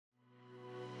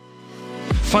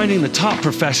Finding the top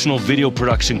professional video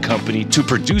production company to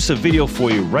produce a video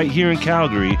for you right here in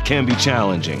Calgary can be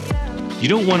challenging. You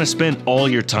don't want to spend all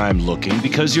your time looking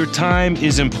because your time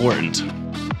is important.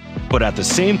 But at the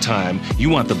same time, you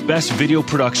want the best video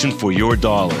production for your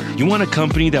dollar. You want a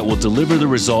company that will deliver the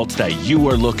results that you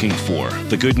are looking for.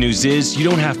 The good news is, you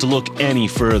don't have to look any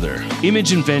further.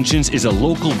 Inventions is a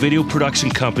local video production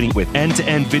company with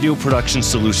end-to-end video production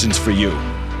solutions for you.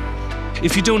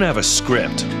 If you don't have a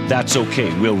script, that's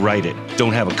okay, we'll write it.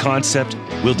 Don't have a concept,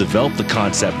 we'll develop the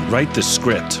concept, write the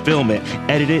script, film it,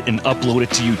 edit it, and upload it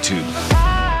to YouTube.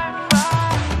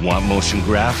 Want motion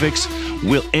graphics?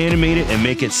 We'll animate it and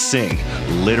make it sing,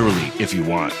 literally, if you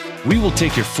want. We will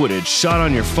take your footage shot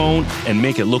on your phone and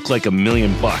make it look like $1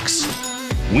 million.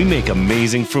 We make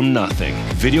amazing from nothing.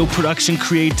 Video production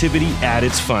creativity at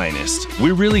its finest.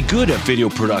 We're really good at video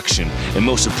production, and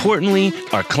most importantly,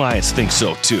 our clients think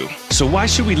so too. So why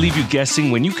should we leave you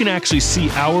guessing when you can actually see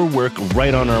our work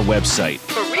right on our website?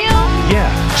 For real?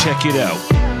 Yeah, check it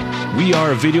out. We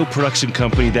are a video production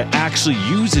company that actually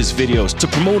uses videos to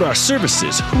promote our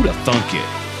services. Who'da thunk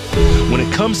it? When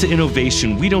it comes to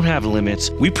innovation, we don't have limits.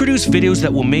 We produce videos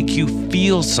that will make you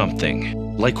feel something.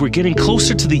 Like we're getting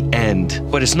closer to the end,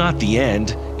 but it's not the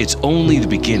end, it's only the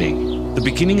beginning. The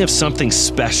beginning of something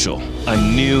special,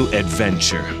 a new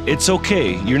adventure. It's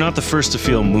okay, you're not the first to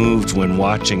feel moved when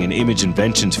watching an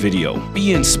Inventions video.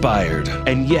 Be inspired.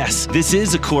 And yes, this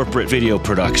is a corporate video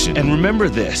production. And remember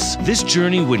this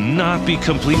journey would not be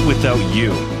complete without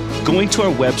you. Going to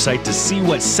our website to see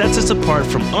what sets us apart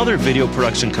from other video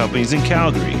production companies in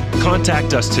Calgary.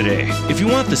 Contact us today. If you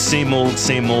want the same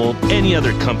old, any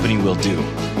other company will do.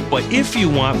 But if you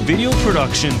want video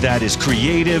production that is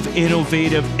creative,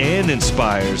 innovative, and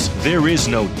inspires, there is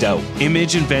no doubt.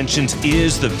 Inventions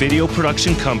is the video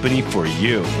production company for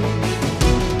you.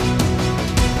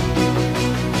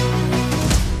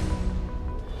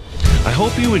 I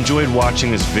hope you enjoyed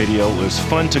watching this video. It was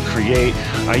fun to create.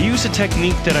 I use a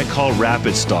technique that I call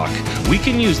rapid stock. We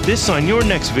can use this on your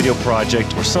next video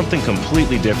project or something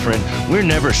completely different. We're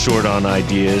never short on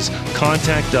ideas.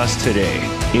 Contact us today.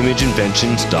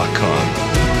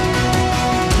 Inventions.com.